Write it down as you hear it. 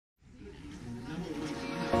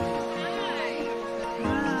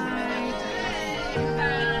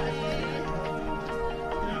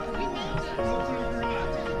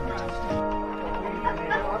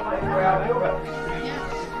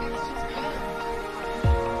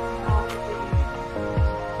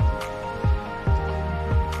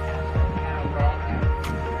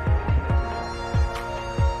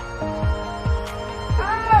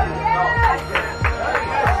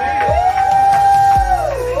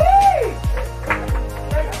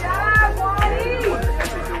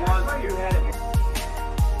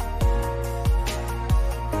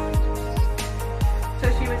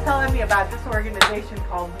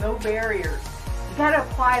barriers. You gotta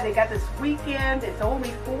apply. They got this weekend. It's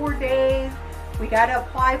only 4 days. We gotta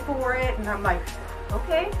apply for it. And I'm like,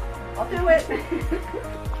 okay, I'll do it.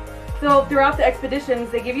 So throughout the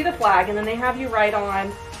expeditions, they give you the flag and then they have you write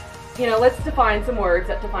on, you know, let's define some words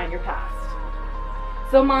that define your past.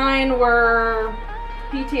 So mine were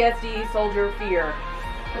PTSD, soldier, fear.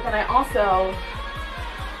 But then I also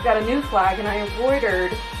got a new flag and I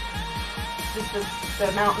embroidered just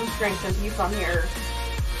the mountain strength and peace on here,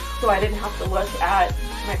 so I didn't have to look at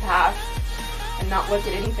my past and not look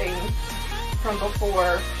at anything from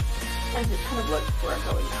before and just kind of look where I'm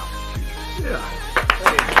going now.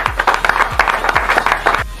 Yeah.